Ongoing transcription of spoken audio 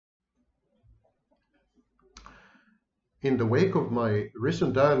in the wake of my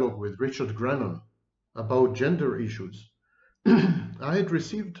recent dialogue with Richard Grannon about gender issues, I had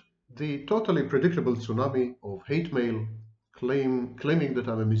received the totally predictable tsunami of hate mail claiming that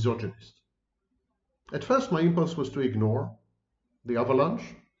I'm a misogynist. At first, my impulse was to ignore the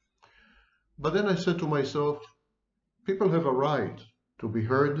avalanche, but then I said to myself, people have a right to be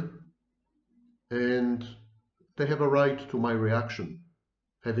heard, and they have a right to my reaction.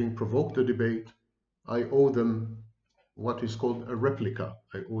 Having provoked the debate, I owe them what is called a replica.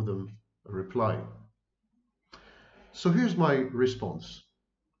 I owe them a reply. So here's my response.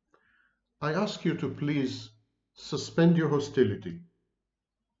 I ask you to please suspend your hostility.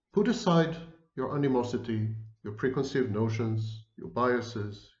 Put aside your animosity, your preconceived notions, your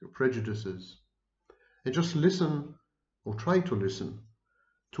biases, your prejudices, and just listen, or try to listen,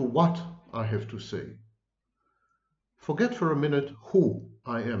 to what I have to say. Forget for a minute who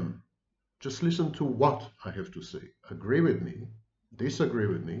I am. Just listen to what I have to say. Agree with me, disagree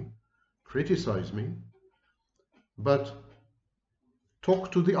with me, criticize me, but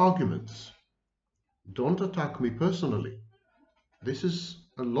talk to the arguments. Don't attack me personally. This is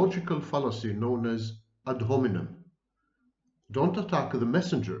a logical fallacy known as ad hominem. Don't attack the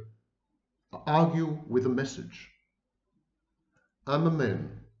messenger. Argue with the message. I'm a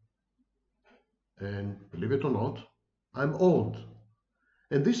man, and believe it or not, I'm old.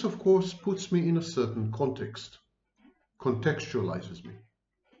 And this, of course, puts me in a certain context, contextualizes me.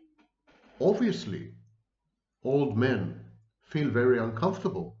 Obviously, old men feel very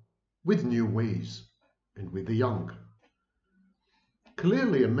uncomfortable with new ways and with the young.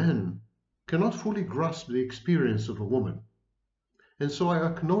 Clearly, a man cannot fully grasp the experience of a woman, and so I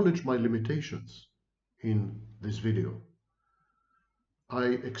acknowledge my limitations in this video. I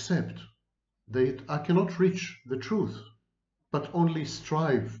accept that I cannot reach the truth, but only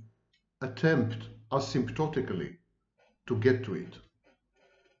strive, attempt asymptotically to get to it.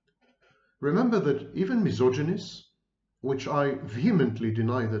 Remember that even misogynists, which I vehemently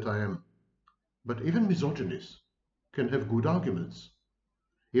deny that I am, but even misogynists can have good arguments.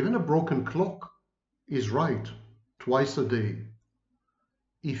 Even a broken clock is right twice a day.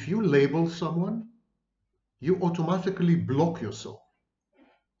 If you label someone, you automatically block yourself.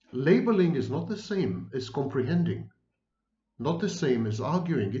 Labeling is not the same as comprehending, not the same as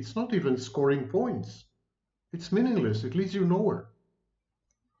arguing. It's not even scoring points. It's meaningless. It leads you nowhere.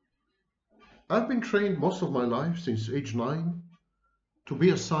 I've been trained most of my life, since age 9, to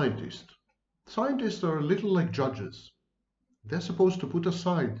be a scientist. Scientists are a little like judges. They're supposed to put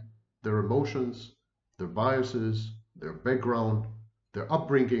aside their emotions, their biases, their background, their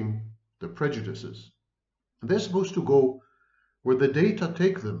upbringing, their prejudices. And they're supposed to go where the data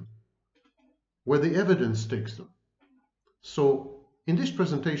take them, where the evidence takes them. So in this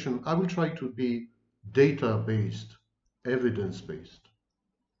presentation, I will try to be data-based, evidence-based.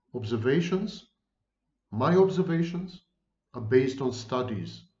 Observations, my observations, are based on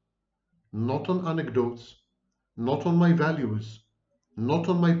studies, not on anecdotes, not on my values, not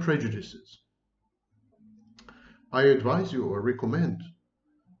on my prejudices. I advise you or recommend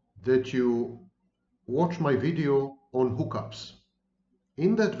that you watch my video on hookups.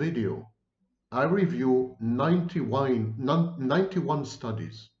 In that video, I review 91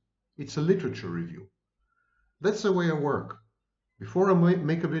 studies. It's a literature review. That's the way I work. Before I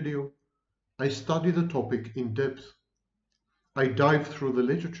make a video, I study the topic in depth. I dive through the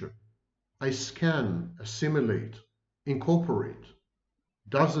literature. I scan, assimilate, incorporate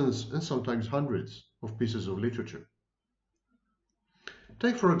dozens and sometimes hundreds of pieces of literature.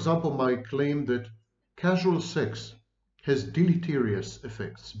 Take, for example, my claim that casual sex has deleterious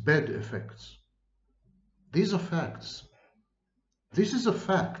effects, bad effects. These are facts. This is a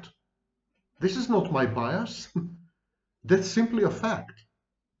fact. This is not my bias. That's simply a fact.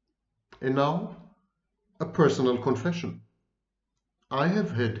 And now, a personal confession. I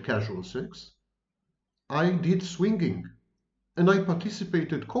have had casual sex. I did swinging, and I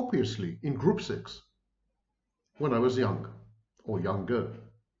participated copiously in group sex when I was young or younger.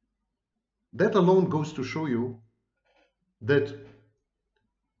 That alone goes to show you that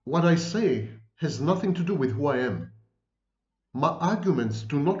what I say has nothing to do with who I am. My arguments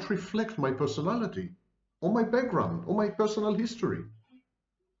do not reflect my personality or my background or my personal history.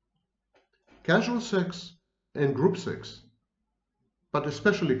 Casual sex and group sex, but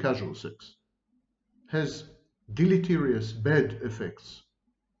especially casual sex, has deleterious bad effects.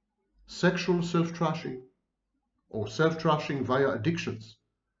 Sexual self-trashing or self-trashing via addictions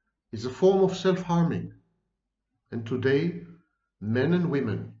is a form of self-harming. And today, men and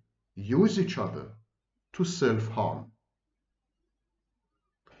women use each other to self-harm.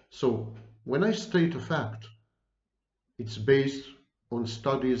 So when I state a fact, It's based on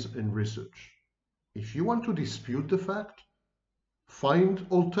studies and research. If you want to dispute the fact, find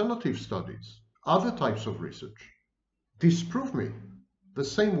alternative studies, other types of research. Disprove me the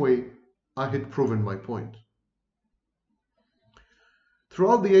same way I had proven my point.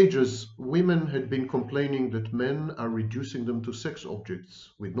 Throughout the ages, women had been complaining that men are reducing them to sex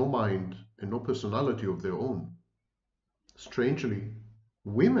objects with no mind and no personality of their own. Strangely,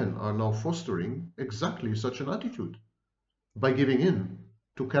 women are now fostering exactly such an attitude by giving in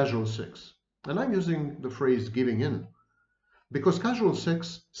to casual sex. And I'm using the phrase giving in because casual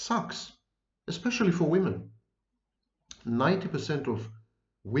sex sucks, especially for women. 90% of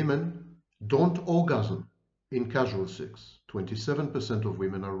women don't orgasm in casual sex. 27% of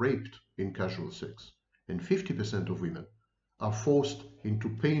women are raped in casual sex. And 50% of women are forced into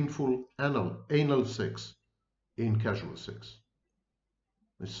painful anal sex in casual sex.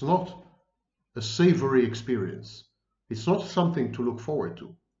 It's not a savory experience. It's not something to look forward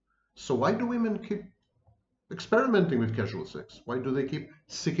to. So why do women keep experimenting with casual sex? Why do they keep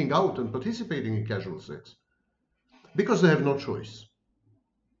seeking out and participating in casual sex? Because they have no choice.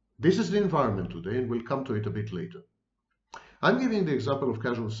 This is the environment today, and we'll come to it a bit later. I'm giving the example of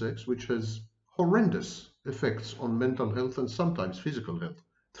casual sex, which has horrendous effects on mental health and sometimes physical health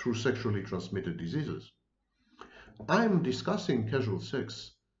through sexually transmitted diseases. I'm discussing casual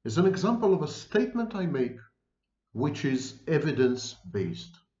sex as an example of a statement I make which is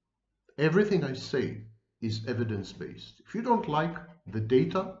evidence-based. Everything I say is evidence-based. If you don't like the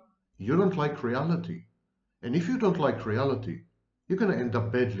data, you don't like reality. And if you don't like reality, you're going to end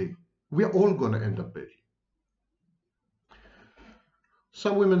up badly. We're all going to end up badly.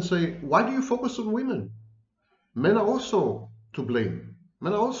 Some women say, why do you focus on women? Men are also to blame.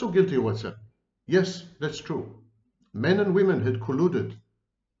 Men are also guilty of what's happening. Yes, that's true. Men and women had colluded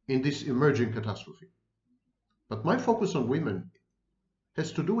in this emerging catastrophe. But my focus on women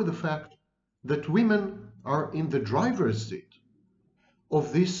has to do with the fact that women are in the driver's seat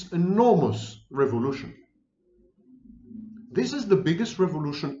of this enormous revolution. This is the biggest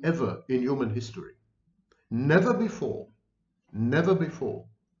revolution ever in human history. Never before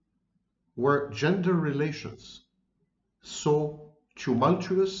were gender relations so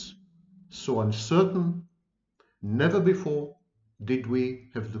tumultuous, so uncertain. Never before did we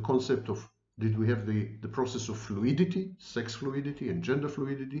have the process of fluidity, sex fluidity and gender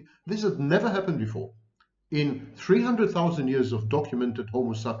fluidity. This had never happened before. In 300,000 years of documented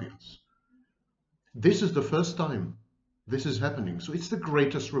Homo sapiens, this is the first time this is happening. So it's the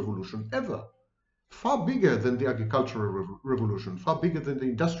greatest revolution ever. Far bigger than the agricultural revolution, far bigger than the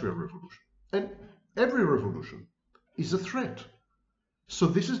industrial revolution. And every revolution is a threat. So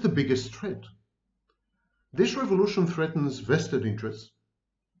this is the biggest threat. This revolution threatens vested interests,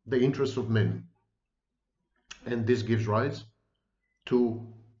 the interests of men. And this gives rise to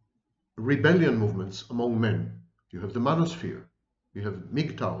rebellion movements among men. You have the manosphere, you have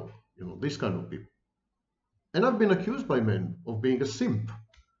MGTOW, this kind of people. And I've been accused by men of being a simp,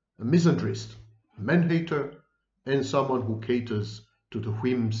 a misandrist, a man-hater, and someone who caters to the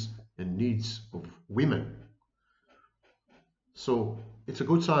whims and needs of women. So it's a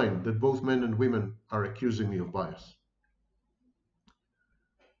good sign that both men and women are accusing me of bias.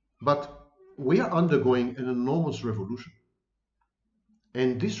 But we are undergoing an enormous revolution.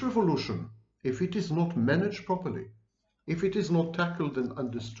 And this revolution, if it is not managed properly, if it is not tackled and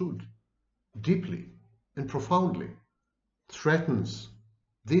understood deeply and profoundly, threatens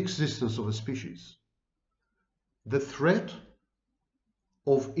the existence of a species. The threat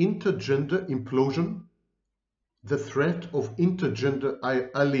of intergender implosion, the threat of intergender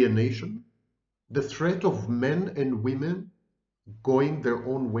alienation, the threat of men and women going their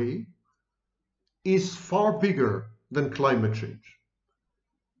own way is far bigger than climate change,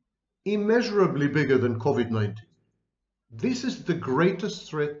 immeasurably bigger than COVID-19. This is the greatest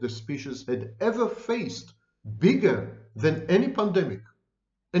threat the species had ever faced, bigger than any pandemic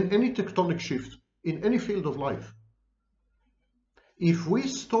and any tectonic shift in any field of life. If we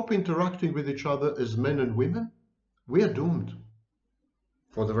stop interacting with each other as men and women, we are doomed.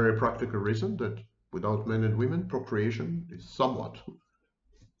 For the very practical reason that without men and women, procreation is somewhat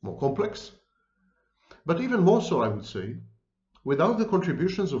more complex. But even more so, I would say, without the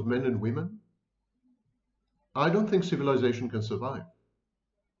contributions of men and women, I don't think civilization can survive.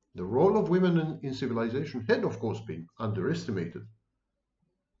 The role of women in civilization had, of course, been underestimated,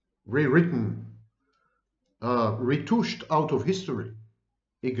 rewritten, retouched out of history,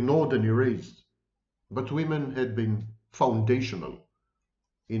 ignored and erased. But women had been foundational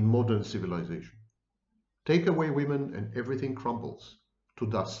in modern civilization. Take away women and everything crumbles to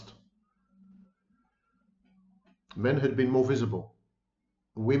dust. Men had been more visible.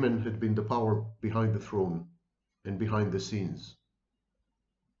 Women had been the power behind the throne and behind the scenes.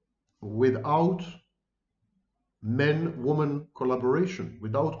 Without men-woman collaboration,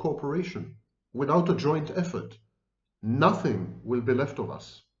 without cooperation, without a joint effort, nothing will be left of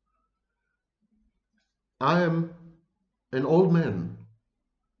us. I am an old man,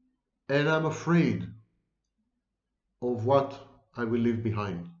 and I'm afraid of what I will leave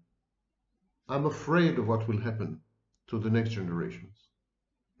behind. I'm afraid of what will happen to the next generations.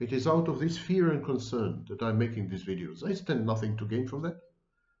 It is out of this fear and concern that I'm making these videos. I stand nothing to gain from that.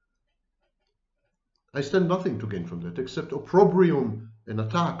 I stand nothing to gain from that except opprobrium and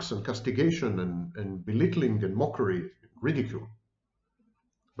attacks and castigation and belittling and mockery, ridicule.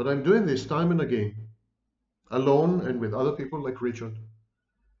 But I'm doing this time and again, alone and with other people like Richard,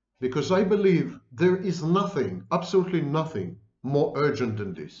 because I believe there is nothing, absolutely nothing, more urgent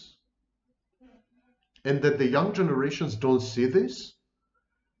than this. And that the young generations don't see this,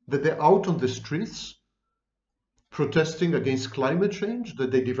 that they're out on the streets protesting against climate change,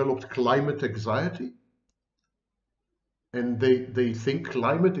 that they developed climate anxiety, and they think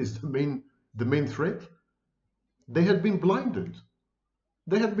climate is the main threat. They had been blinded.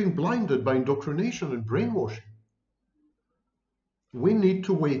 They had been blinded by indoctrination and brainwashing. We need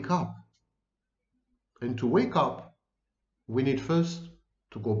to wake up. And to wake up, we need first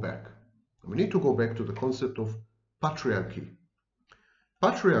to go back. We need to go back to the concept of patriarchy.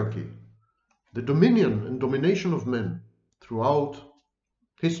 Patriarchy, the dominion and domination of men throughout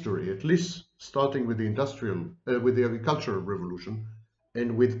history, at least starting with the agricultural revolution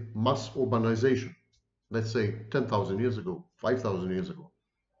and with mass urbanization, let's say 10,000 years ago, 5,000 years ago.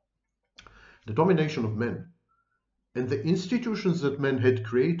 The domination of men and the institutions that men had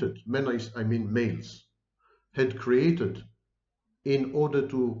created, men I mean males, had created in order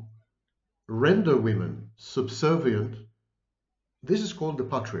to render women subservient, this is called the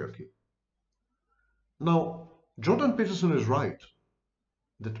patriarchy. Now, Jordan Peterson is right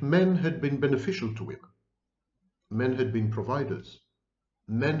that men had been beneficial to women. Men had been providers.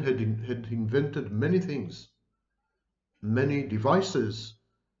 Men had invented many things, many devices,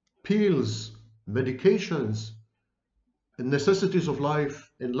 pills, medications, necessities of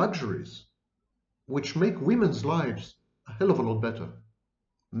life and luxuries, which make women's lives a hell of a lot better.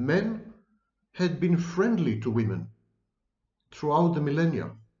 Men had been friendly to women throughout the millennia.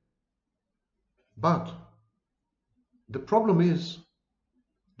 But the problem is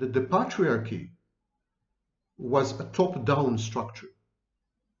that the patriarchy was a top-down structure,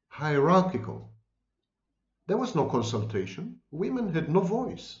 hierarchical. There was no consultation. Women had no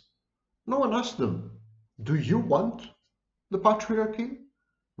voice. No one asked them, do you want the patriarchy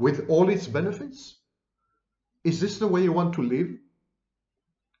with all its benefits? Is this the way you want to live?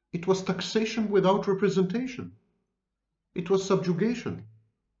 It was taxation without representation. It was subjugation.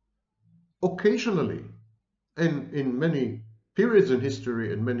 Occasionally, and in many periods in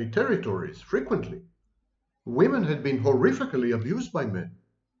history and many territories, frequently, women had been horrifically abused by men,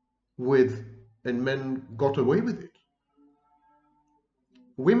 and men got away with it.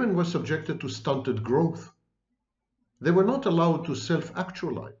 Women were subjected to stunted growth. They were not allowed to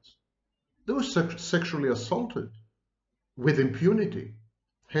self-actualize. They were sexually assaulted with impunity,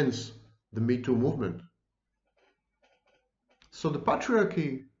 hence the MeToo movement. So the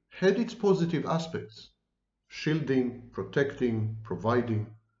patriarchy had its positive aspects, shielding, protecting, providing.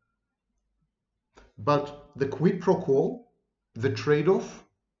 But the quid pro quo, the trade-off,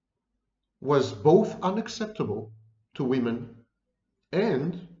 was both unacceptable to women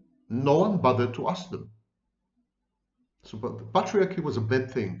and no one bothered to ask them. So but the patriarchy was a bad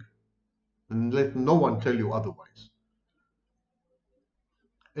thing, and let no one tell you otherwise.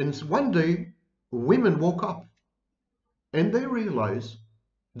 And one day, women woke up and they realized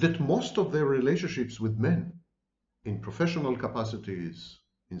that most of their relationships with men, in professional capacities,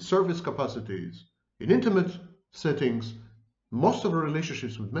 in service capacities, in intimate settings, most of the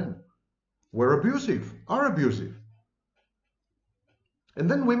relationships with men were abusive, are abusive. And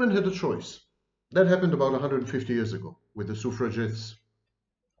then women had a choice. That happened about 150 years ago with the suffragettes.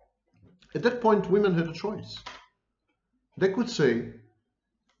 At that point, women had a choice. They could say,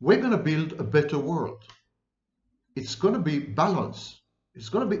 we're going to build a better world. It's going to be balanced. It's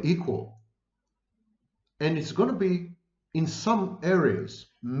going to be equal. And it's going to be, in some areas,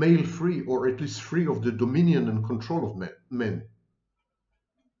 male-free, or at least free of the dominion and control of men.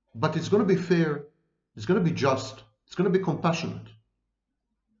 But it's going to be fair. It's going to be just. It's going to be compassionate.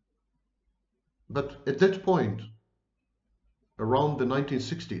 But at that point, around the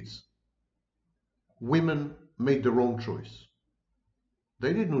 1960s, women made the wrong choice.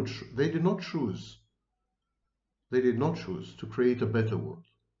 They did not choose They did not choose to create a better world.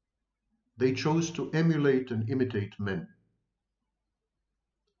 They chose to emulate and imitate men.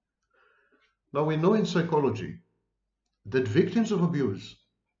 Now we know in psychology that victims of abuse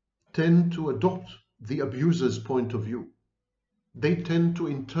tend to adopt the abuser's point of view. They tend to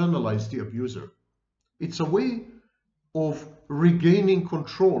internalize the abuser. It's a way of regaining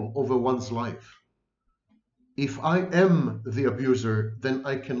control over one's life. If I am the abuser, then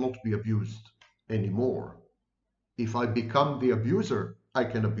I cannot be abused anymore. If I become the abuser, I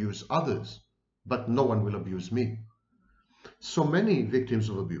can abuse others, but no one will abuse me. So many victims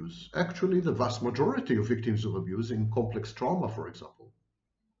of abuse, actually the vast majority of victims of abuse in complex trauma, for example,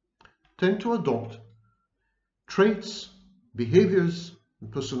 tend to adopt traits, behaviors,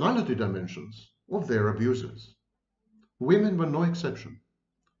 and personality dimensions of their abusers. Women were no exception.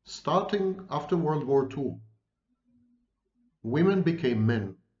 Starting after World War II, women became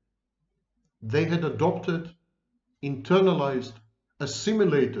men. They had adopted, internalized,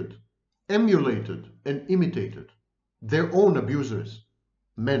 assimilated, emulated, and imitated their own abusers,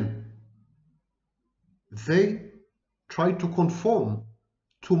 men. They tried to conform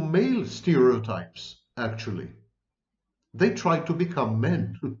to male stereotypes, actually. They tried to become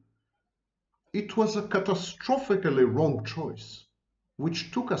men. It was a catastrophically wrong choice,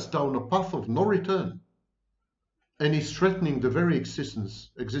 which took us down a path of no return and is threatening the very existence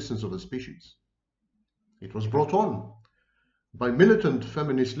of the species. It was brought on by militant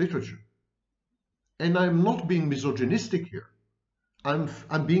feminist literature. And I'm not being misogynistic here. I'm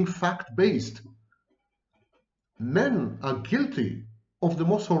being fact-based. Men are guilty of the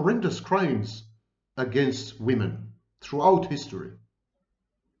most horrendous crimes against women throughout history.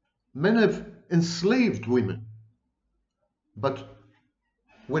 Men have enslaved women. But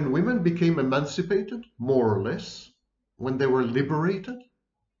when women became emancipated, more or less, when they were liberated,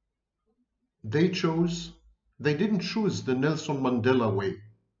 they didn't choose the Nelson Mandela way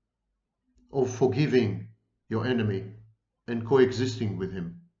of forgiving your enemy and coexisting with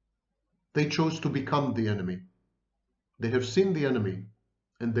him. They chose to become the enemy. They have seen the enemy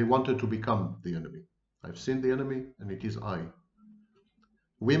and they wanted to become the enemy. I've seen the enemy and it is I.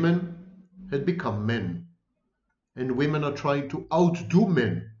 Women had become men, and women are trying to outdo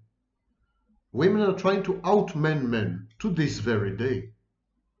men. Women are trying to outmen men to this very day.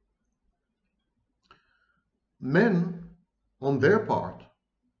 Men, on their part,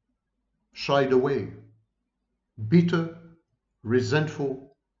 shied away, bitter,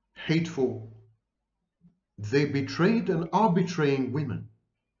 resentful, hateful. They betrayed and are betraying women.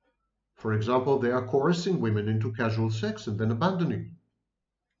 For example, they are coercing women into casual sex and then abandoning them.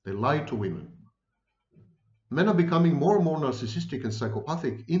 They lie to women. Men are becoming more and more narcissistic and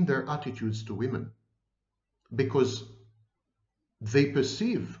psychopathic in their attitudes to women because they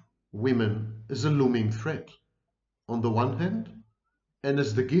perceive women as a looming threat on the one hand and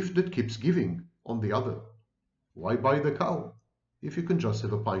as the gift that keeps giving on the other. Why buy the cow if you can just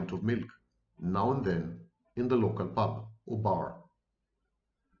have a pint of milk now and then in the local pub or bar?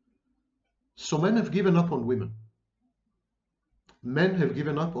 So men have given up on women. Men have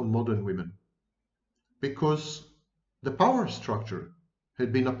given up on modern women because the power structure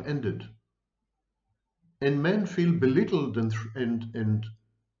had been upended and men feel belittled and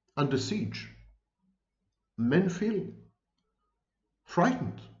under siege. Men feel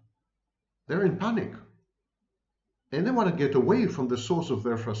frightened. They're in panic and they want to get away from the source of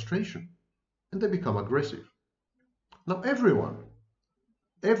their frustration and they become aggressive. Now everyone,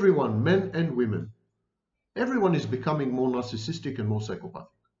 men and women, everyone is becoming more narcissistic and more psychopathic.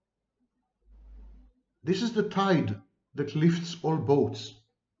 This is the tide that lifts all boats.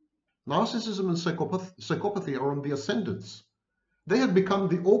 Narcissism and psychopathy are on the ascendance. They have become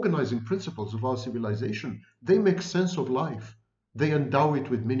the organizing principles of our civilization. They make sense of life. They endow it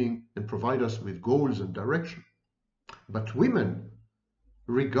with meaning and provide us with goals and direction. But women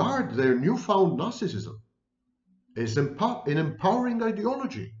regard their newfound narcissism as an empowering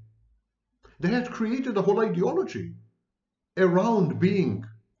ideology. They had created a whole ideology around being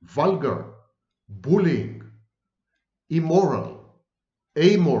vulgar, bullying, immoral,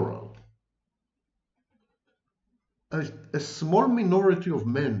 amoral. A small minority of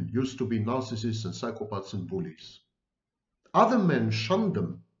men used to be narcissists and psychopaths and bullies. Other men shunned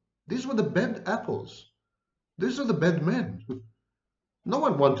them. These were the bad apples. These are the bad men. No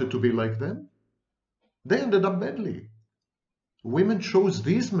one wanted to be like them. They ended up badly. Women chose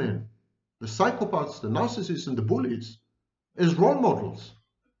these men, the psychopaths, the narcissists, and the bullies, as role models.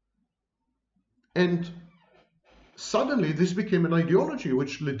 And suddenly this became an ideology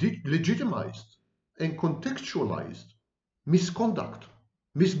which legitimized and contextualized misconduct,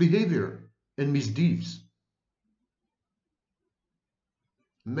 misbehavior, and misdeeds.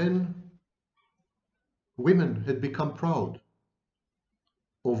 women had become proud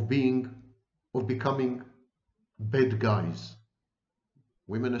of becoming bad guys.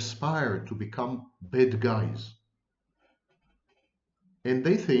 Women aspire to become bad guys. And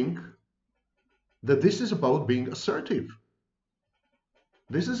they think that this is about being assertive.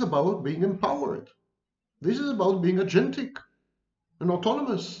 This is about being empowered. This is about being agentic and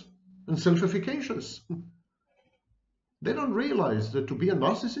autonomous and self-efficacious. They don't realize that to be a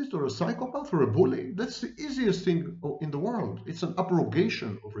narcissist or a psychopath or a bully, that's the easiest thing in the world. It's an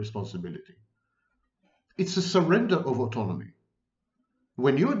abrogation of responsibility. It's a surrender of autonomy.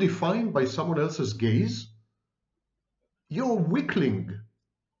 When you're defined by someone else's gaze, you're a weakling.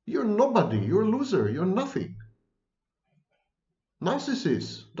 You're nobody. You're a loser. You're nothing.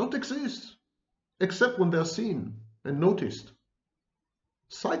 Narcissists don't exist except when they're seen and noticed.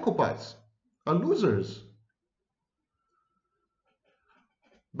 Psychopaths are losers.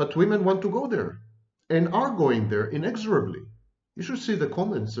 But women want to go there and are going there inexorably. You should see the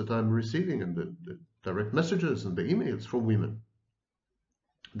comments that I'm receiving and the direct messages and the emails from women.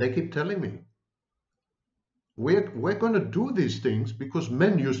 They keep telling me, we're going to do these things because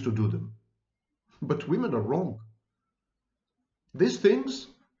men used to do them. But women are wrong. These things,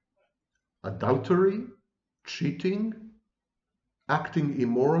 adultery, cheating, acting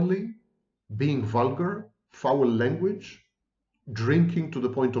immorally, being vulgar, foul language, drinking to the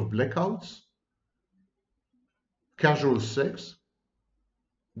point of blackouts, casual sex,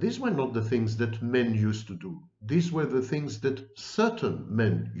 these were not the things that men used to do. These were the things that certain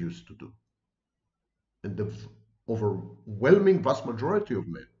men used to do. And the overwhelming vast majority of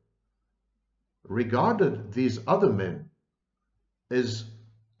men regarded these other men as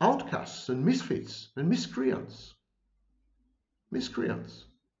outcasts and misfits and miscreants. Miscreants.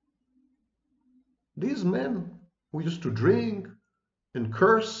 These men who used to drink and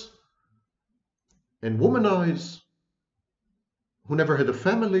curse and womanize, who never had a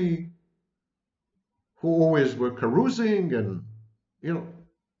family, who always were carousing and,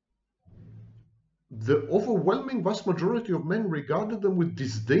 the overwhelming vast majority of men regarded them with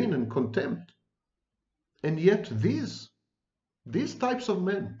disdain and contempt. And yet these types of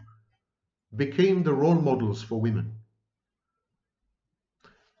men became the role models for women.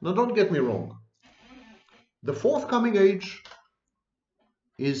 Now, don't get me wrong. The forthcoming age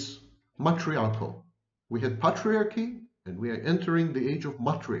is matriarchal. We had patriarchy, and we are entering the age of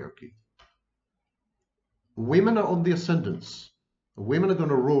matriarchy. Women are on the ascendance. Women are going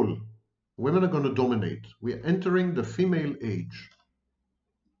to rule. Women are going to dominate. We are entering the female age.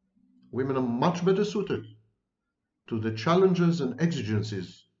 Women are much better suited to the challenges and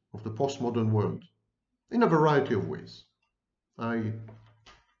exigencies of the postmodern world in a variety of ways.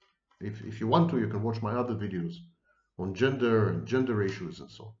 If you want to, you can watch my other videos on gender and gender issues and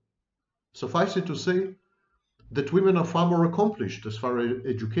so on. Suffice it to say that women are far more accomplished as far as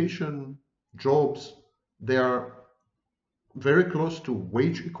education, jobs. They are very close to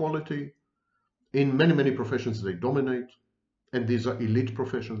wage equality. In many, many professions they dominate, and these are elite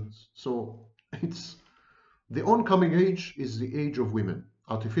professions. So it's the oncoming age is the age of women.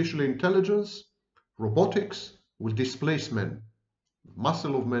 Artificial intelligence, robotics will displace men.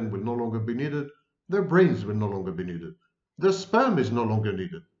 Muscle of men will no longer be needed. Their brains will no longer be needed. Their sperm is no longer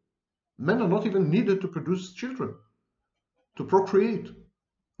needed. Men are not even needed to produce children, to procreate.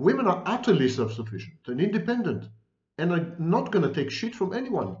 Women are utterly self-sufficient and independent and are not going to take shit from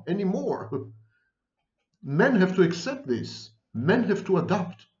anyone anymore. Men have to accept this. Men have to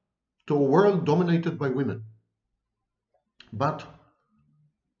adapt to a world dominated by women. But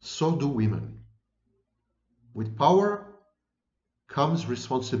so do women. With power comes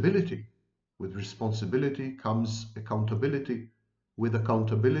responsibility. With responsibility comes accountability. With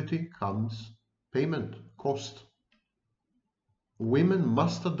accountability comes payment, cost. Women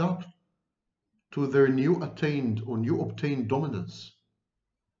must adapt to their new attained or new obtained dominance.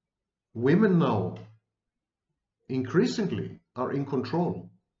 Women now increasingly are in control.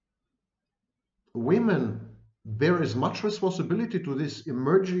 Women bear as much responsibility to this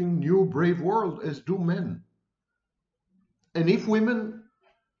emerging new brave world as do men. And if women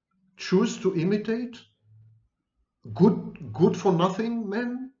choose to imitate good for nothing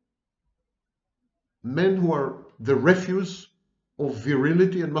men who are the refuse of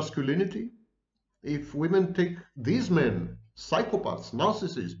virility and masculinity, if women take these men, psychopaths,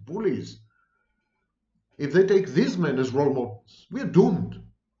 narcissists, bullies, if they take these men as role models, we are doomed.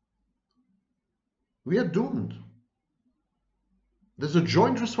 We are doomed. There's a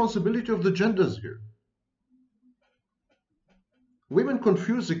joint responsibility of the genders here. Women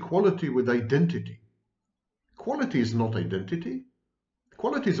confuse equality with identity. Equality is not identity.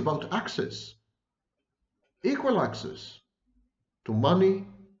 Equality is about access, equal access to money,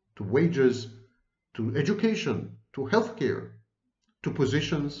 to wages, to education, to healthcare, to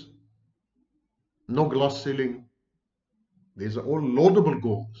positions, no glass ceiling. These are all laudable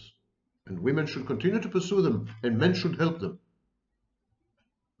goals, and women should continue to pursue them, and men should help them.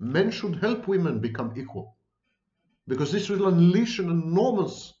 Men should help women become equal, because this will unleash an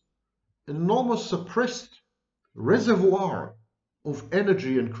enormous suppressed reservoir of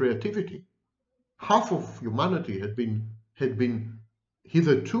energy and creativity. Half of humanity had been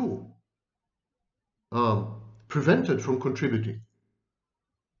hitherto prevented from contributing.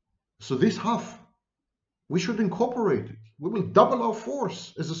 So this half, we should incorporate it. We will double our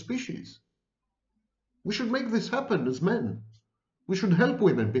force as a species. We should make this happen as men. We should help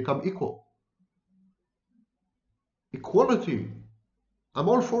women become equal. Equality, I'm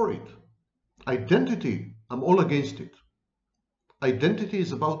all for it. Identity, I'm all against it. Identity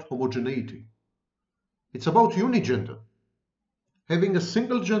is about homogeneity. It's about unigender, having a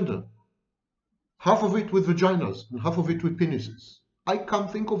single gender, half of it with vaginas and half of it with penises. I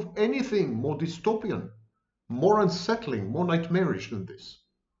can't think of anything more dystopian, more unsettling, more nightmarish than this.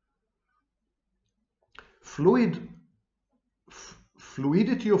 Fluidity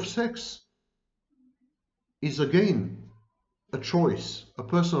of sex is again a choice, a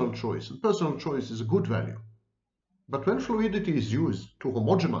personal choice, and personal choice is a good value. But when fluidity is used to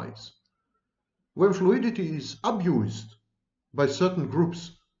homogenize, when fluidity is abused by certain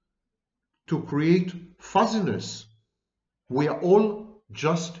groups to create fuzziness, we are all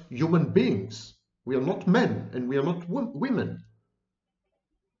just human beings. We are not men and we are not women.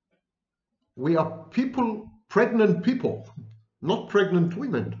 We are people, pregnant people, not pregnant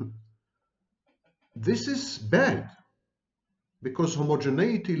women. This is bad because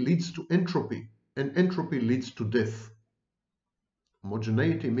homogeneity leads to entropy and entropy leads to death.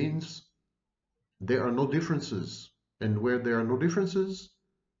 Homogeneity means there are no differences, and where there are no differences,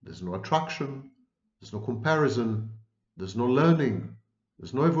 there's no attraction, there's no comparison, there's no learning,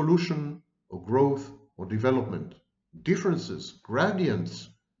 there's no evolution or growth or development. Differences, gradients,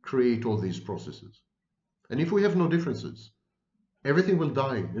 create all these processes. And if we have no differences, everything will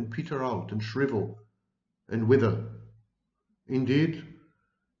die and peter out and shrivel and wither. Indeed,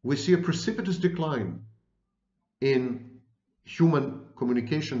 we see a precipitous decline in human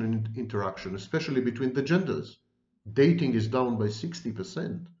communication and interaction, especially between the genders. Dating is down by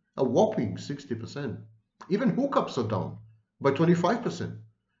 60%, a whopping 60%. Even hookups are down by 25%.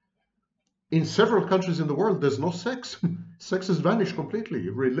 In several countries in the world, there's no sex. Sex has vanished completely.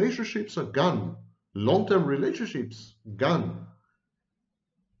 Relationships are gone. Long-term relationships, gone.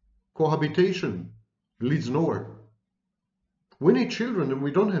 Cohabitation leads nowhere. We need children and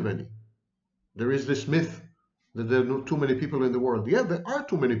we don't have any. There is this myth that there are not too many people in the world. Yeah, there are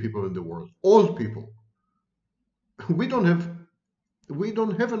too many people in the world. Old people. We don't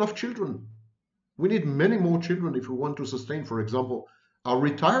have enough children. We need many more children if we want to sustain, for example, our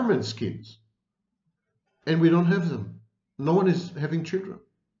retirement schemes. And we don't have them. No one is having children.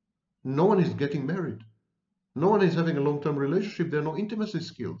 No one is getting married. No one is having a long-term relationship. There are no intimacy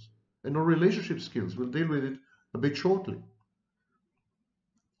skills and no relationship skills. We'll deal with it a bit shortly.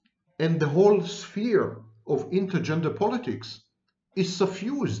 And the whole sphere of intergender politics is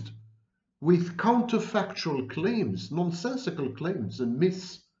suffused with counterfactual claims, nonsensical claims and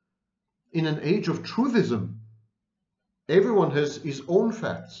myths. In an age of truthism, everyone has his own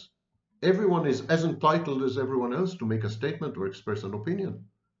facts. Everyone is as entitled as everyone else to make a statement or express an opinion.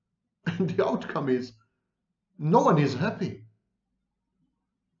 And the outcome is no one is happy.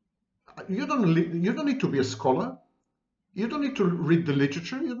 You don't need to be a scholar. You don't need to read the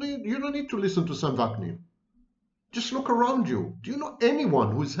literature. You don't need to listen to some Vaknin. Just look around you. Do you know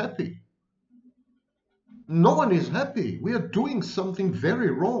anyone who is happy? No one is happy. We are doing something very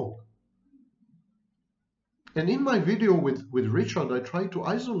wrong. And in my video with Richard, I try to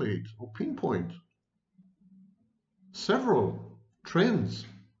isolate or pinpoint several trends,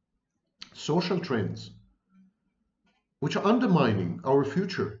 social trends, which are undermining our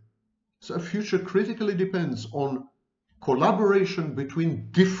future. So our future critically depends on collaboration between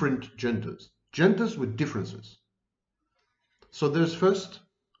different genders, genders with differences. So there's first,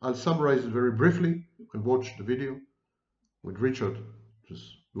 I'll summarize it very briefly. You can watch the video with Richard, which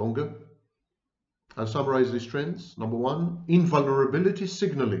is longer. I'll summarize these trends. Number one, invulnerability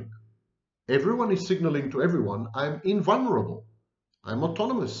signaling. Everyone is signaling to everyone, I'm invulnerable, I'm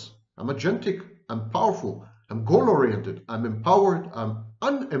autonomous, I'm agentic, I'm powerful, I'm goal-oriented, I'm empowered, I'm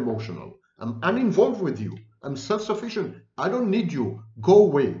unemotional, I'm uninvolved with you, I'm self-sufficient, I don't need you, go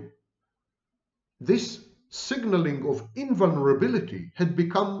away. This signaling of invulnerability had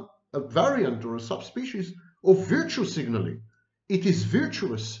become a variant or a subspecies of virtue signaling. It is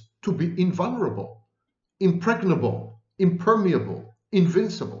virtuous to be invulnerable, impregnable, impermeable,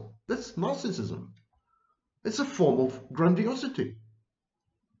 invincible. That's narcissism. It's a form of grandiosity.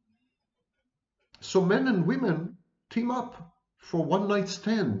 So men and women team up for one-night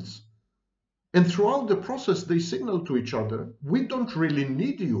stands. And throughout the process, they signal to each other, we don't really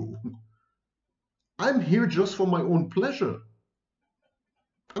need you. I'm here just for my own pleasure.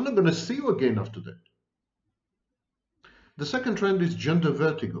 I'm not going to see you again after that. The second trend is gender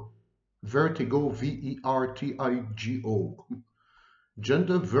vertigo. Vertigo, V-E-R-T-I-G-O.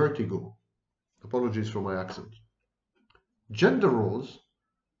 Gender vertigo. Apologies for my accent. Gender roles,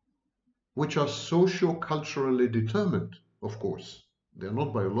 which are socio-culturally determined, of course. They're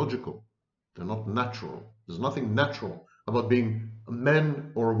not biological. They're not natural. There's nothing natural about being a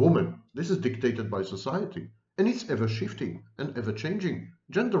man or a woman. This is dictated by society. And it's ever-shifting and ever-changing.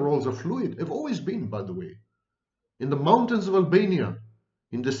 Gender roles are fluid. Have always been, by the way. In the mountains of Albania,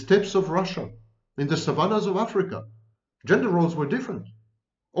 in the steppes of Russia, in the savannas of Africa, gender roles were different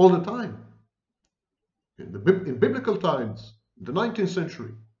all the time. In biblical times, in the 19th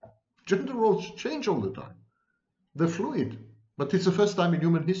century, gender roles change all the time. They're fluid. But it's the first time in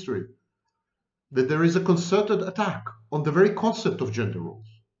human history that there is a concerted attack on the very concept of gender roles.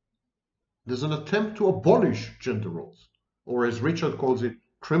 There's an attempt to abolish gender roles, or as Richard calls it,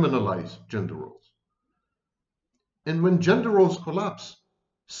 criminalize gender roles. And when gender roles collapse,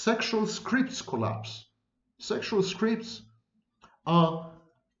 sexual scripts collapse. Sexual scripts are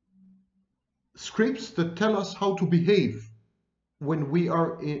scripts that tell us how to behave when we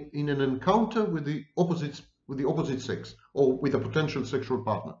are in an encounter with the opposite sex or with a potential sexual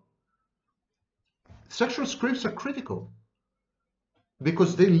partner. Sexual scripts are critical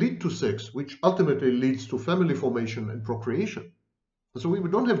because they lead to sex, which ultimately leads to family formation and procreation. And so we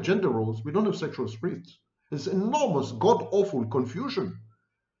don't have gender roles, we don't have sexual scripts. There's enormous, god-awful confusion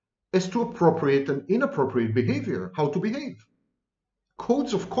as to appropriate and inappropriate behavior, how to behave.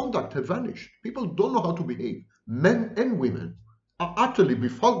 Codes of conduct have vanished. People don't know how to behave. Men and women are utterly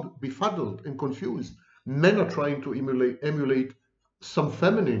befuddled and confused. Men are trying to emulate some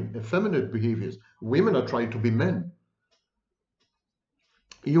effeminate behaviors. Women are trying to be men.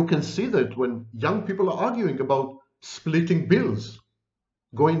 You can see that when young people are arguing about splitting bills,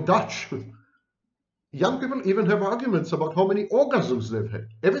 going Dutch. Young people even have arguments about how many orgasms they've had.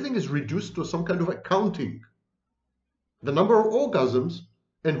 Everything is reduced to some kind of accounting. The number of orgasms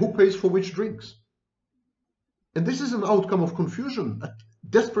and who pays for which drinks. And this is an outcome of confusion,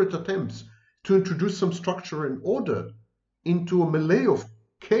 desperate attempts to introduce some structure and order into a melee of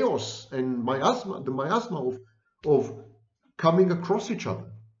chaos and the miasma of coming across each other.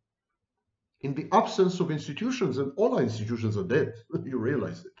 In the absence of institutions, and all our institutions are dead, you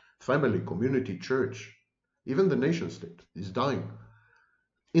realize it. Family, community, church, even the nation state is dying.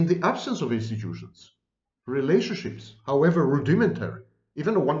 In the absence of institutions, relationships, however rudimentary,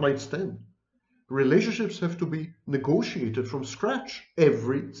 even a one-night stand, relationships have to be negotiated from scratch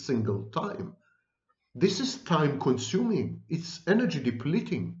every single time. This is time-consuming. It's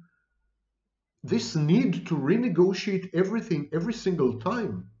energy-depleting. This need to renegotiate everything every single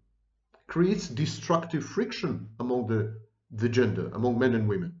time creates destructive friction among the gender, among men and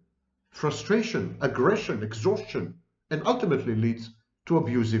women. Frustration, aggression, exhaustion, and ultimately leads to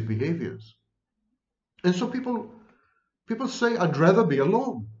abusive behaviors. And so people say, I'd rather be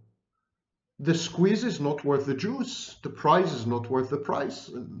alone. The squeeze is not worth the juice. The prize is not worth the price.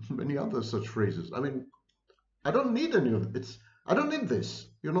 And many other such phrases. I mean, I don't need any of it. I don't need this,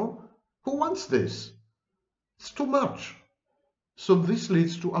 you know? Who wants this? It's too much. So this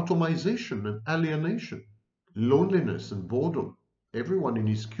leads to atomization and alienation, loneliness and boredom. Everyone in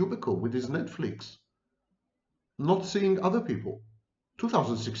his cubicle with his Netflix, not seeing other people.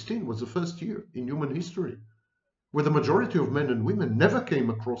 2016 was the first year in human history where the majority of men and women never came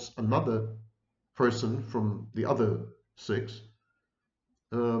across another person from the other sex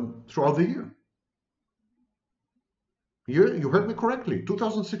throughout the year. You heard me correctly.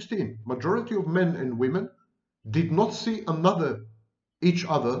 2016, majority of men and women did not see each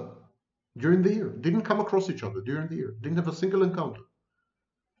other during the year, didn't come across each other during the year, didn't have a single encounter.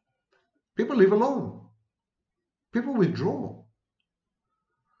 People live alone. People withdraw.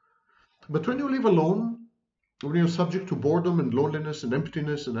 But when you live alone, when you're subject to boredom and loneliness and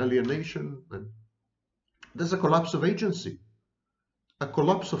emptiness and alienation, there's a collapse of agency, a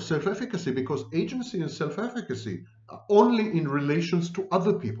collapse of self-efficacy, because agency and self-efficacy are only in relations to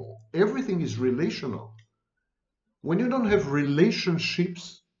other people. Everything is relational. When you don't have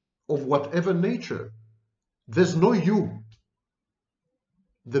relationships of whatever nature, There's no you.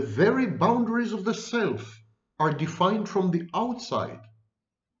 The very boundaries of the self are defined from the outside.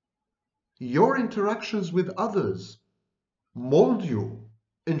 Your interactions with others mold you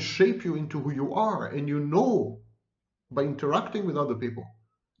and shape you into who you are, and you know by interacting with other people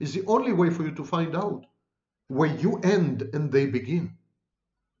is the only way for you to find out where you end and they begin.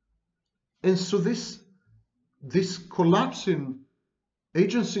 And so this collapse in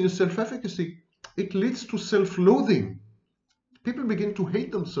agency and self-efficacy, it leads to self-loathing. People begin to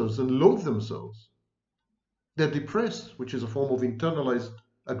hate themselves and loathe themselves. They're depressed, which is a form of internalized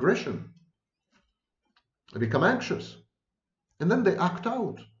aggression. They become anxious. And then they act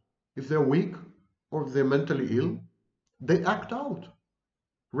out. If they're weak or if they're mentally ill, they act out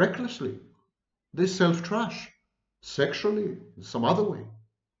recklessly. They self-trash sexually, some other way,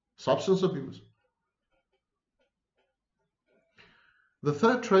 substance abuse. The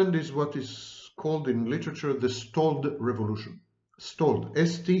third trend is what is called in literature the stalled revolution. Stalled,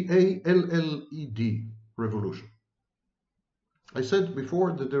 S-T-A-L-L-E-D, revolution. I said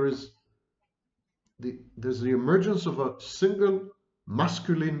before that there's the emergence of a single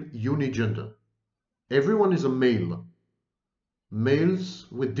masculine unigender. Everyone is a male. Males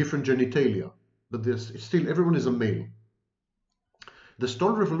with different genitalia, but still everyone is a male. The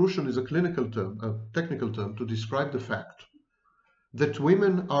stalled revolution is a clinical term, a technical term to describe the fact that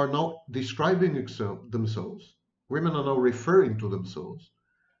women are now describing themselves, women are now referring to themselves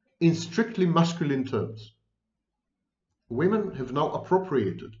in strictly masculine terms. Women have now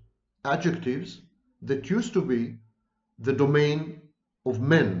appropriated adjectives that used to be the domain of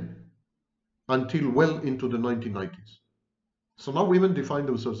men until well into the 1990s. So now women define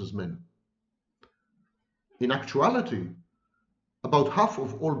themselves as men. In actuality, about half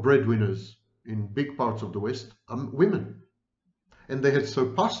of all breadwinners in big parts of the West are women. And they had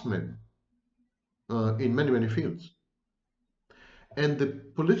surpassed men in many, many fields. And the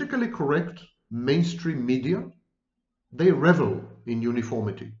politically correct mainstream media, they revel in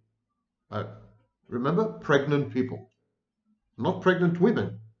uniformity. Remember, pregnant people. Not pregnant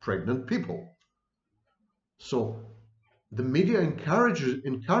women, pregnant people. So the media encourage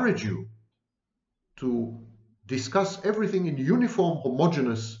you to discuss everything in uniform,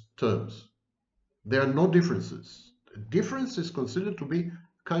 homogeneous terms. There are no differences. A difference is considered to be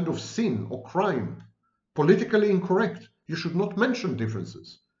kind of sin or crime, politically incorrect. You should not mention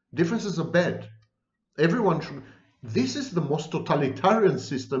differences. Differences are bad. Everyone should. This is the most totalitarian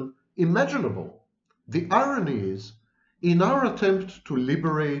system imaginable. The irony is, in our attempt to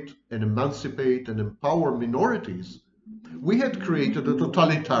liberate and emancipate and empower minorities, we had created a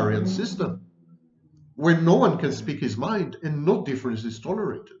totalitarian system where no one can speak his mind and no difference is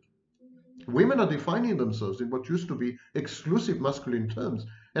tolerated. Women are defining themselves in what used to be exclusive masculine terms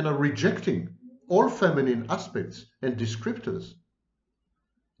and are rejecting all feminine aspects and descriptors.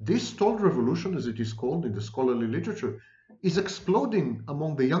 This stalled revolution, as it is called in the scholarly literature, is exploding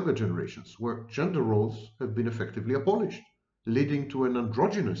among the younger generations, where gender roles have been effectively abolished, leading to an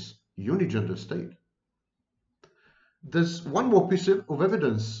androgynous unigender state. There's one more piece of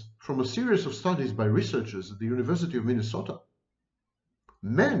evidence from a series of studies by researchers at the University of Minnesota.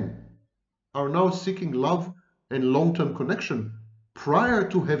 Men are now seeking love and long-term connection prior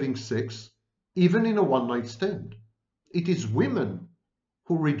to having sex, even in a one-night stand. It is women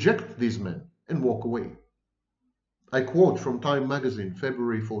who reject these men and walk away. I quote from Time magazine,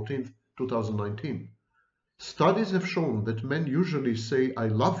 February 14th, 2019. Studies have shown that men usually say I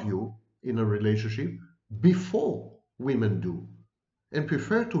love you in a relationship before women do, and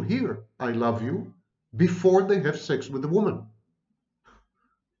prefer to hear I love you before they have sex with a woman.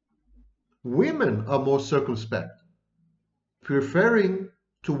 Women are more circumspect, preferring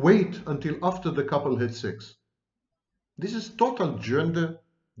to wait until after the couple had sex. This is total gender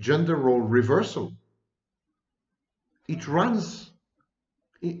role reversal. It runs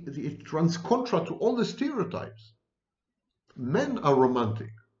contra to all the stereotypes. Men are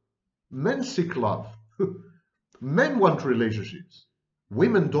romantic. Men seek love. Men want relationships.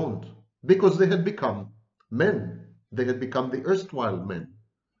 Women don't, because they had become men. They had become the erstwhile men.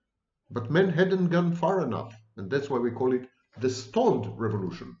 But men hadn't gone far enough, and that's why we call it the stalled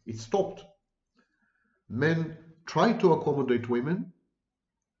revolution. It stopped. Men tried to accommodate women,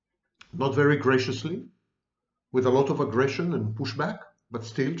 not very graciously, with a lot of aggression and pushback, but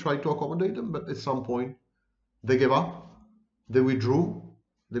still tried to accommodate them. But at some point, they gave up, they withdrew,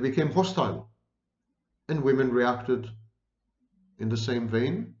 they became hostile, and women reacted in the same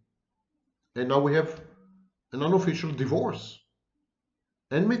vein. And now we have an unofficial divorce,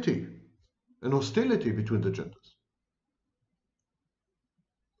 enmity, and hostility between the genders.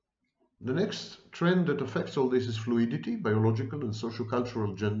 The next trend that affects all this is fluidity. Biological and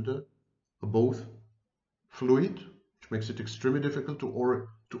sociocultural gender are both fluid, which makes it extremely difficult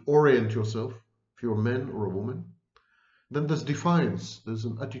to orient yourself if you're a man or a woman. Then there's defiance. There's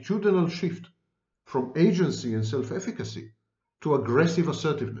an attitudinal shift from agency and self-efficacy to aggressive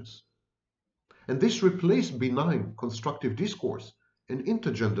assertiveness. And this replaced benign constructive discourse and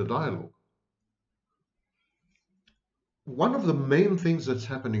intergender dialogue. One of the main things that's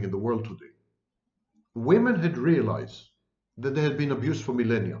happening in the world today, women had realized that they had been abused for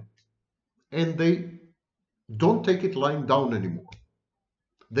millennia, and they don't take it lying down anymore.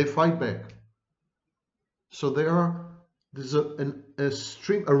 They fight back. So there's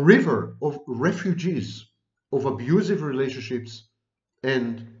a river of refugees of abusive relationships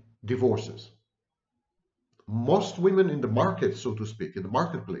and divorces. Most women in the market, so to speak, in the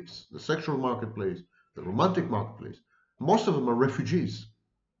marketplace, the sexual marketplace, the romantic marketplace, most of them are refugees.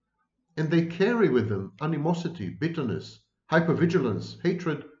 And they carry with them animosity, bitterness, hypervigilance,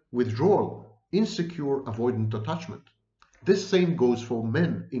 hatred, withdrawal, insecure, avoidant attachment. This same goes for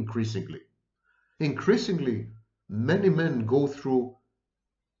men increasingly. Increasingly, many men go through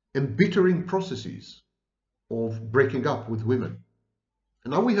embittering processes of breaking up with women.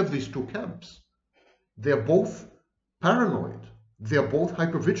 And now we have these two camps. They're both paranoid. They're both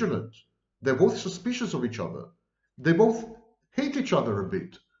hypervigilant. They're both suspicious of each other. They both hate each other a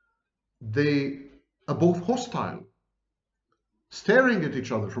bit. They are both hostile, staring at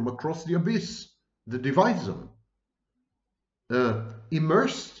each other from across the abyss that divides them,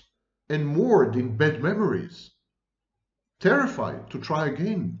 immersed and moored in bad memories, terrified to try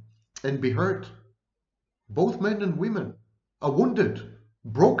again and be hurt. Both men and women are wounded,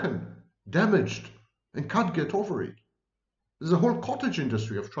 broken, damaged, and can't get over it. There's a whole cottage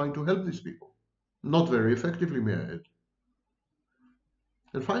industry of trying to help these people. Not very effectively, may I add.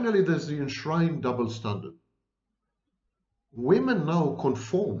 And finally, there's the enshrined double standard. Women now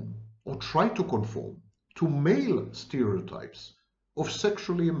conform, or try to conform, to male stereotypes of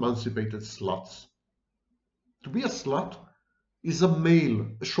sexually emancipated sluts. To be a slut is a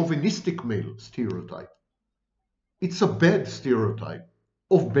chauvinistic male stereotype. It's a bad stereotype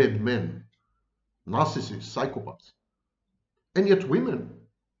of bad men, narcissists, psychopaths. And yet women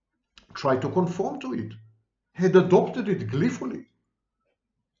try to conform to it, had adopted it gleefully,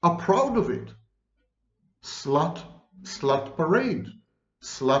 are proud of it. Slut parade,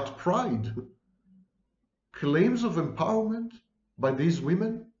 slut pride. Claims of empowerment by these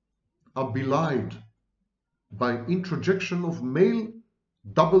women are belied by introjection of male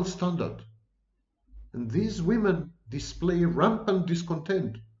double standard. And these women display rampant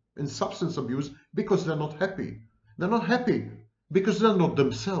discontent and substance abuse because they're not happy. They're not happy because they're not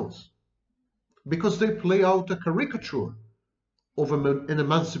themselves, because they play out a caricature of an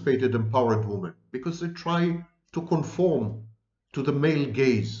emancipated, empowered woman, because they try to conform to the male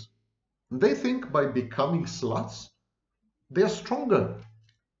gaze. They think by becoming sluts, they are stronger.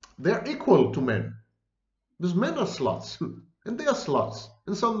 They are equal to men. Because men are sluts, and they are sluts,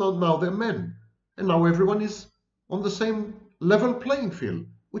 and now they're men. And now everyone is on the same level playing field,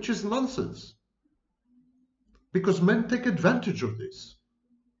 which is nonsense. Because men take advantage of this,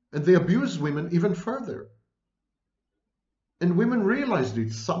 and they abuse women even further. And women realized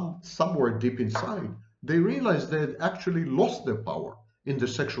it somewhere deep inside. They realized they had actually lost their power in the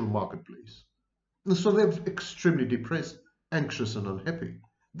sexual marketplace. And so they're extremely depressed, anxious, and unhappy.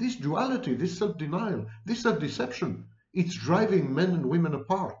 This duality, this self-denial, this self-deception, it's driving men and women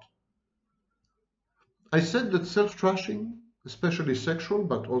apart. I said that self-trashing, especially sexual,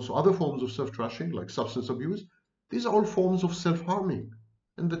 but also other forms of self-trashing, like substance abuse, these are all forms of self-harming,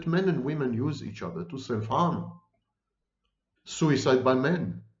 and that men and women use each other to self-harm. Suicide by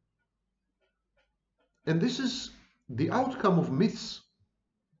men. And this is the outcome of myths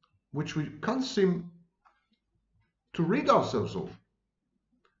which we can't seem to rid ourselves of.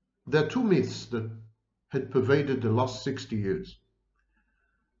 There are two myths that had pervaded the last 60 years.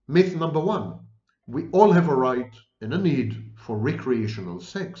 Myth number one, we all have a right and a need for recreational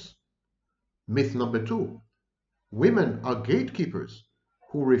sex. Myth number two, women are gatekeepers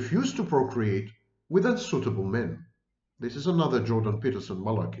who refuse to procreate with unsuitable men. This is another Jordan Peterson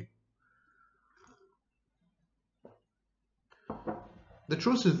malarkey. The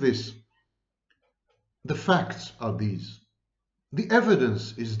truth is this. The facts are these. The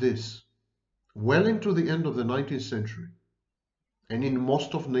evidence is this. Well into the end of the 19th century, and in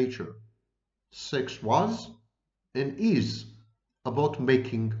most of nature, sex was and is about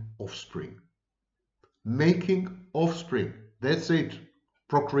making offspring. Making offspring. That's it.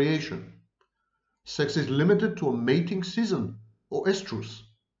 Procreation. Sex is limited to a mating season or estrus.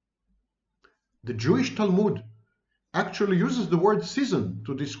 The Jewish Talmud actually uses the word season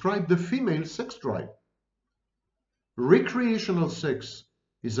to describe the female sex drive. Recreational sex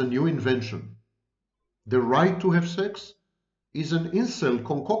is a new invention. The right to have sex is an incel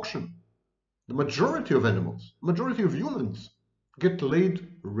concoction. The majority of animals, majority of humans, get laid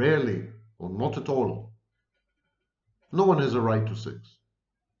rarely or not at all. No one has a right to sex.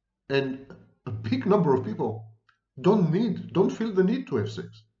 And a big number of people don't feel the need to have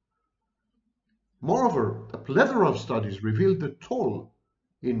sex. Moreover, a plethora of studies reveal the toll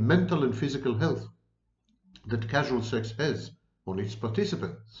in mental and physical health that casual sex has on its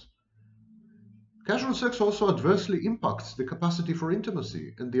participants. Casual sex also adversely impacts the capacity for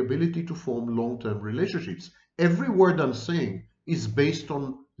intimacy and the ability to form long-term relationships. Every word I'm saying is based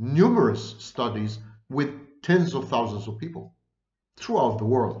on numerous studies with tens of thousands of people throughout the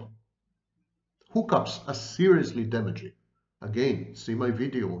world. Hookups are seriously damaging. Again, see my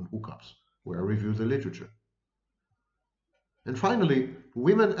video on hookups, where I review the literature. And finally,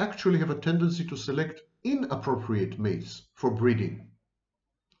 women actually have a tendency to select inappropriate mates for breeding.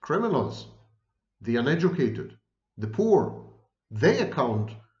 Criminals, the uneducated, the poor, they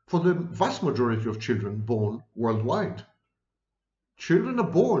account for the vast majority of children born worldwide. Children are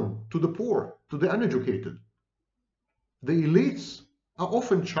born to the poor, to the uneducated. The elites are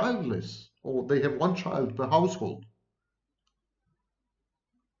often childless, or they have one child per household.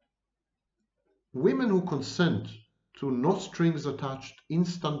 Women who consent to no strings attached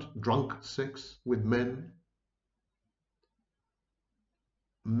instant drunk sex with men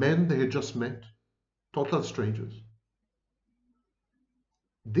they had just met, total strangers.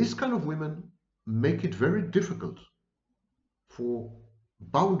 These kind of women make it very difficult for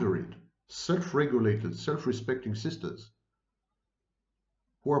boundaried, self-regulated, self-respecting sisters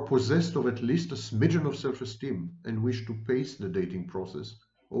who are possessed of at least a smidgen of self-esteem and wish to pace the dating process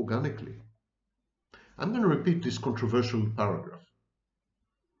organically. I'm going to repeat this controversial paragraph.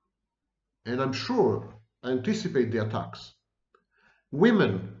 And I'm sure I anticipate the attacks.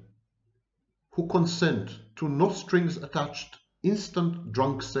 Women who consent to no strings attached instant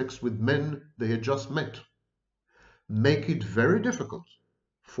drunk sex with men they had just met make it very difficult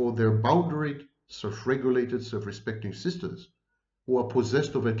for their boundaried, self-regulated, self-respecting sisters who are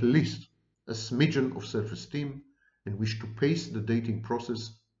possessed of at least a smidgen of self-esteem and wish to pace the dating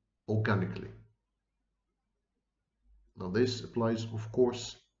process organically. Now this applies, of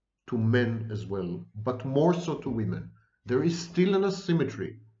course, to men as well, but more so to women. There is still an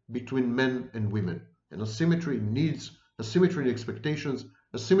asymmetry between men and women. An asymmetry in needs, asymmetry in expectations,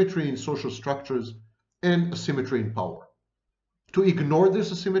 asymmetry in social structures, and asymmetry in power. To ignore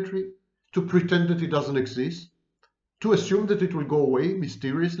this asymmetry, to pretend that it doesn't exist, to assume that it will go away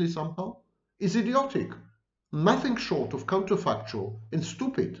mysteriously somehow, is idiotic, nothing short of counterfactual and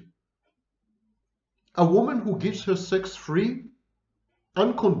stupid. A woman who gives her sex free,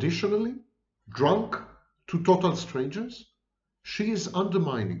 unconditionally, drunk to total strangers, she is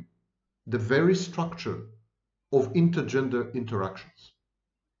undermining the very structure of intergender interactions.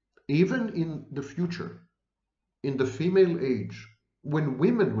 Even in the future, in the female age, when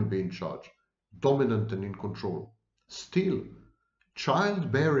women will be in charge, dominant and in control, still,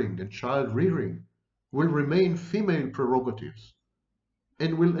 childbearing and child rearing will remain female prerogatives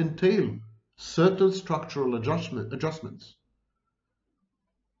and will entail certain structural adjustments.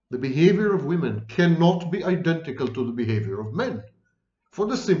 The behavior of women cannot be identical to the behavior of men, for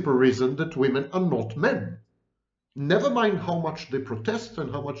the simple reason that women are not men. Never mind how much they protest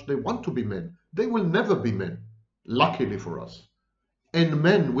and how much they want to be men, they will never be men, luckily for us. And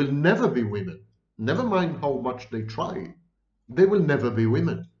men will never be women. Never mind how much they try, they will never be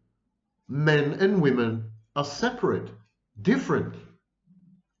women. Men and women are separate, different,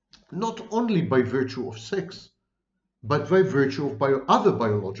 not only by virtue of sex, but by virtue of other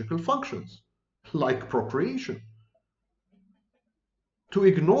biological functions, like procreation. To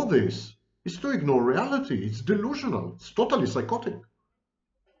ignore this is to ignore reality. It's delusional. It's totally psychotic.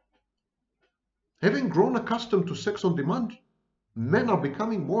 Having grown accustomed to sex on demand, men are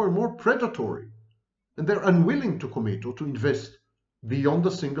becoming more and more predatory, and they're unwilling to commit or to invest beyond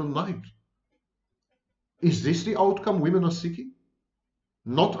a single night. Is this the outcome women are seeking?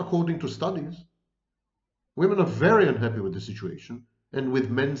 Not according to studies. Women are very unhappy with the situation and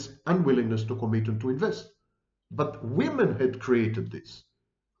with men's unwillingness to commit and to invest. But women had created this.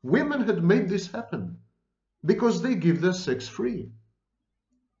 Women had made this happen because they give their sex free.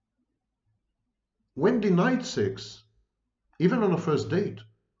 When denied sex, even on a first date,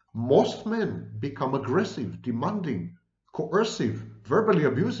 most men become aggressive, demanding, coercive, verbally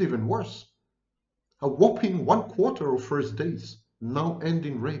abusive, and worse. A whopping 1/4 of first dates now end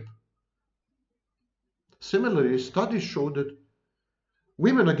in rape. Similarly, studies show that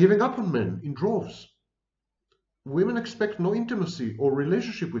women are giving up on men in droves. Women expect no intimacy or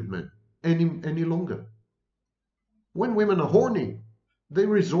relationship with men any longer. When women are horny, they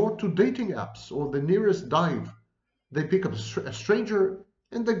resort to dating apps or the nearest dive. They pick up a stranger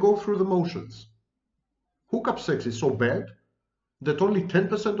and they go through the motions. Hookup sex is so bad that only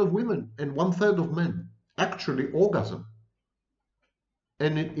 10% of women and one-third of men actually orgasm.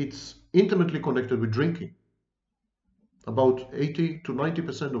 And it's intimately connected with drinking. About 80 to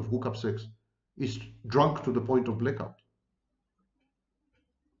 90% of hookup sex is drunk to the point of blackout.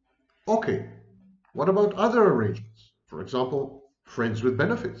 Okay, what about other arrangements? For example, friends with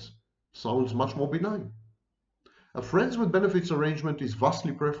benefits. Sounds much more benign. A friends with benefits arrangement is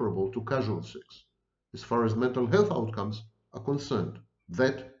vastly preferable to casual sex, as far as mental health outcomes are concerned.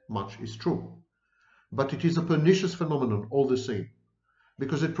 That much is true. But it is a pernicious phenomenon all the same,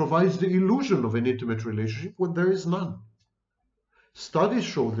 because it provides the illusion of an intimate relationship when there is none. Studies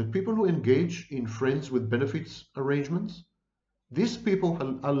show that people who engage in friends with benefits arrangements, these people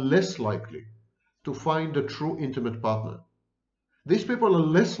are less likely to find a true intimate partner. These people are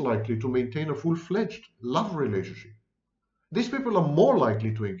less likely to maintain a full-fledged love relationship. These people are more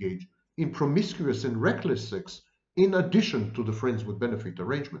likely to engage in promiscuous and reckless sex in addition to the friends with benefit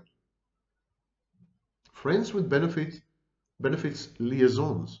arrangement. Friends with benefits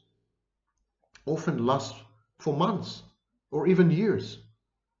liaisons often last for months or even years,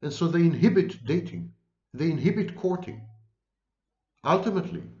 and so they inhibit dating, they inhibit courting.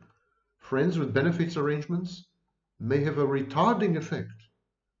 Ultimately, friends with benefits arrangements may have a retarding effect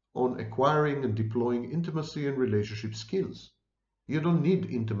on acquiring and deploying intimacy and relationship skills. You don't need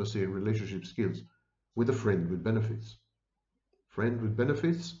intimacy and relationship skills with a friend with benefits. Friend with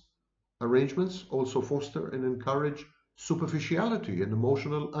benefits arrangements also foster and encourage superficiality and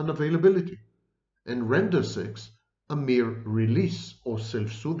emotional unavailability, and render sex a mere release or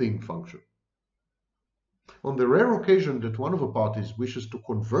self-soothing function. On the rare occasion that one of the parties wishes to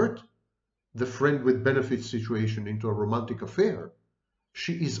convert the friend with benefits situation into a romantic affair,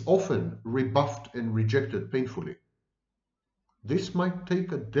 she is often rebuffed and rejected painfully. This might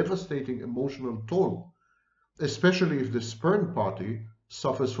take a devastating emotional toll, especially if the spurned party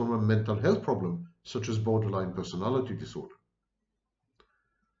suffers from a mental health problem such as borderline personality disorder.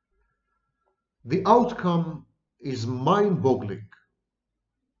 The outcome is mind-boggling.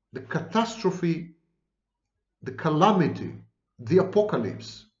 The catastrophe, the calamity, the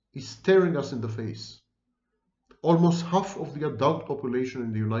apocalypse is staring us in the face. Almost half of the adult population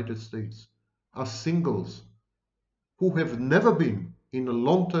in the United States are singles who have never been in a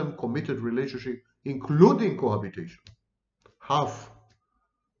long-term committed relationship, including cohabitation. Half.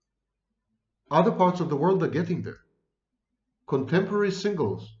 Other parts of the world are getting there. Contemporary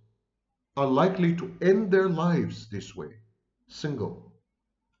singles are likely to end their lives this way, single.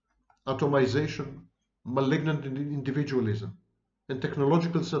 Atomization, malignant individualism, and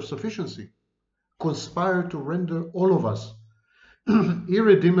technological self-sufficiency conspire to render all of us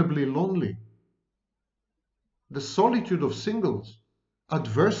irredeemably lonely. The solitude of singles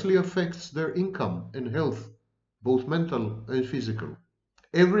adversely affects their income and health, both mental and physical.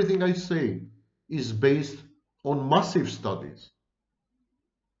 Everything I say is based on massive studies.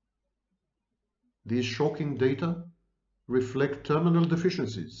 These shocking data reflect terminal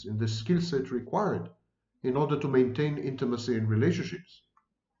deficiencies in the skill set required in order to maintain intimacy in relationships.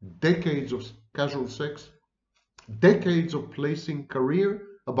 Decades of casual sex, decades of placing career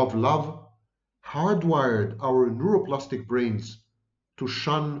above love, hardwired our neuroplastic brains to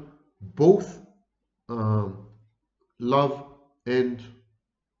shun both love and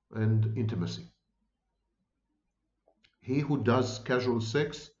intimacy. He who does casual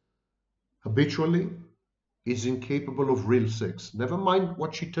sex habitually is incapable of real sex, never mind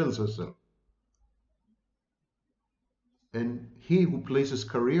what she tells herself. And he who places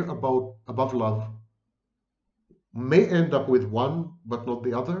career above love may end up with one but not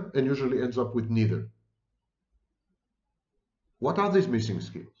the other, and usually ends up with neither. What are these missing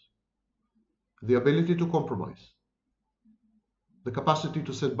skills? The ability to compromise, the capacity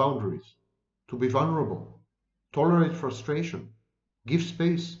to set boundaries, to be vulnerable, tolerate frustration, give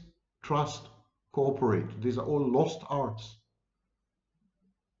space, trust, cooperate. These are all lost arts.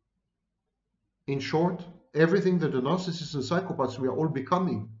 In short, everything that the narcissists and psychopaths we are all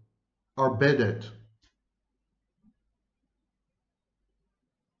becoming are bad at.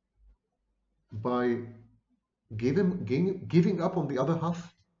 By giving up on the other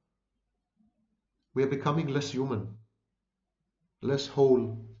half, we are becoming less human, less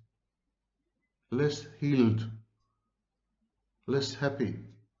whole, less healed, less happy.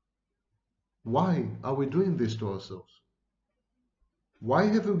 Why are we doing this to ourselves? Why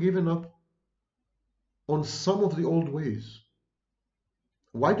have we given up on some of the old ways?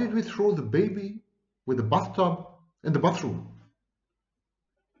 Why did we throw the baby with the bathtub in the bathroom?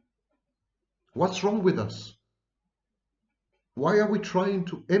 What's wrong with us? Why are we trying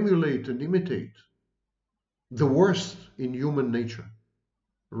to emulate and imitate the worst in human nature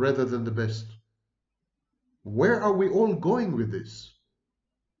rather than the best? Where are we all going with this?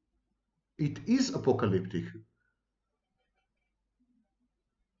 It is apocalyptic.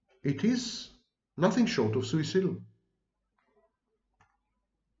 It is nothing short of suicidal.